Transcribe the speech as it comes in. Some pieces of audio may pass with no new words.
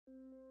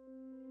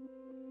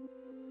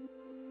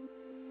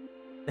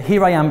The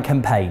Here I Am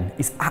campaign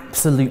is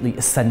absolutely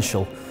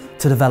essential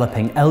to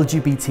developing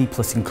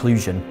LGBT+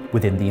 inclusion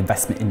within the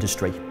investment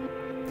industry.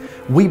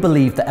 We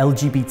believe that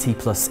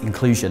LGBT+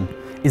 inclusion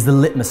is the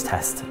litmus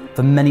test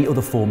for many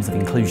other forms of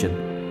inclusion.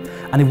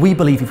 And we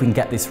believe if we can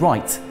get this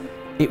right,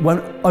 it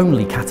won't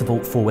only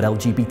catapult forward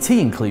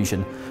LGBT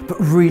inclusion, but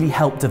really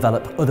help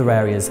develop other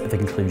areas of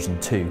inclusion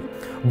too.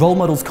 Role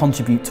models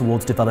contribute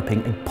towards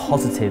developing a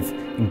positive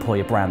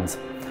employer brand.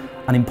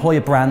 An employer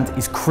brand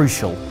is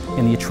crucial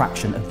in the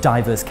attraction of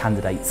diverse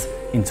candidates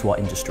into our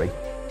industry.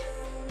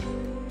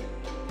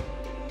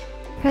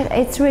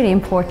 It's really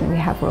important we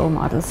have role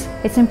models.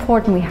 It's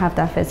important we have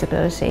that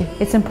visibility.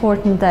 It's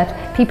important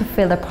that people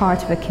feel they're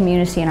part of a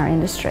community in our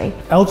industry.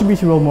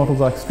 LGBT role models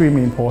are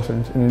extremely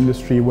important in an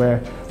industry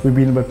where we've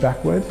been a bit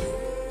backward.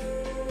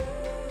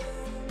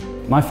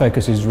 My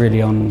focus is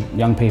really on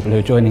young people who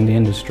are joining the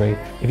industry.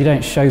 If you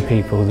don't show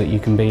people that you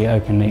can be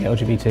openly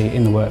LGBT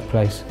in the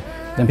workplace,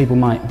 then people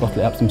might bottle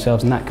it up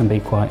themselves, and that can be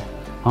quite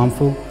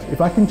harmful. If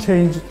I can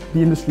change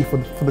the industry for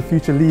the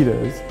future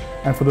leaders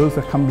and for those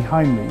that come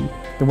behind me,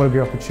 then what a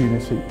great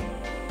opportunity.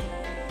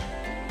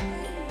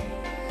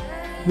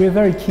 We're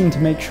very keen to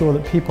make sure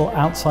that people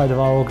outside of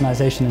our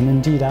organisation and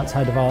indeed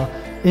outside of our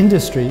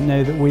industry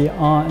know that we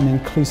are an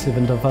inclusive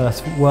and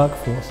diverse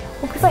workforce.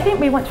 Well, because I think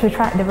we want to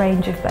attract the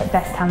range of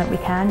best talent we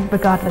can,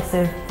 regardless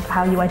of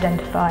how you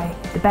identify.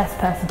 The best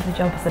person for the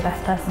job is the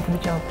best person for the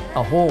job.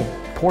 A whole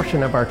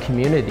portion of our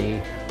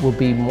community will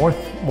be more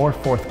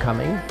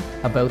forthcoming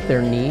about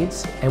their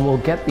needs and will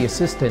get the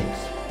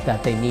assistance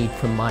that they need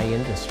from my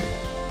industry.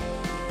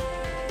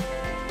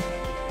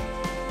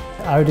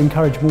 I would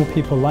encourage more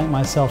people like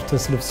myself to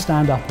sort of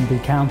stand up and be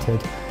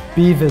counted,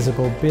 be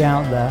visible, be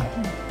out there,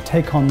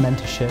 take on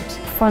mentorships.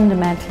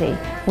 Fundamentally,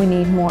 we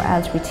need more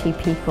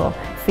LGBT people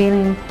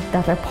feeling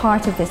that they're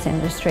part of this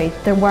industry.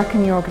 They're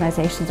working in your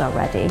organisations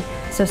already,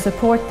 so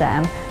support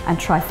them and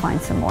try find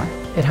some more.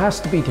 It has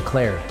to be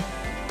declared.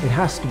 It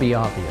has to be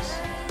obvious.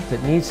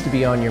 It needs to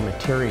be on your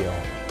material.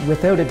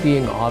 Without it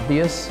being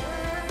obvious,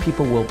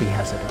 people will be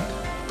hesitant.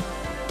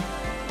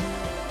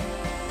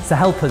 So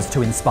help us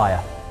to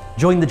inspire.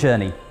 Join the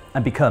journey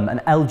and become an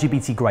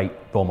LGBT Great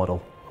role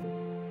model.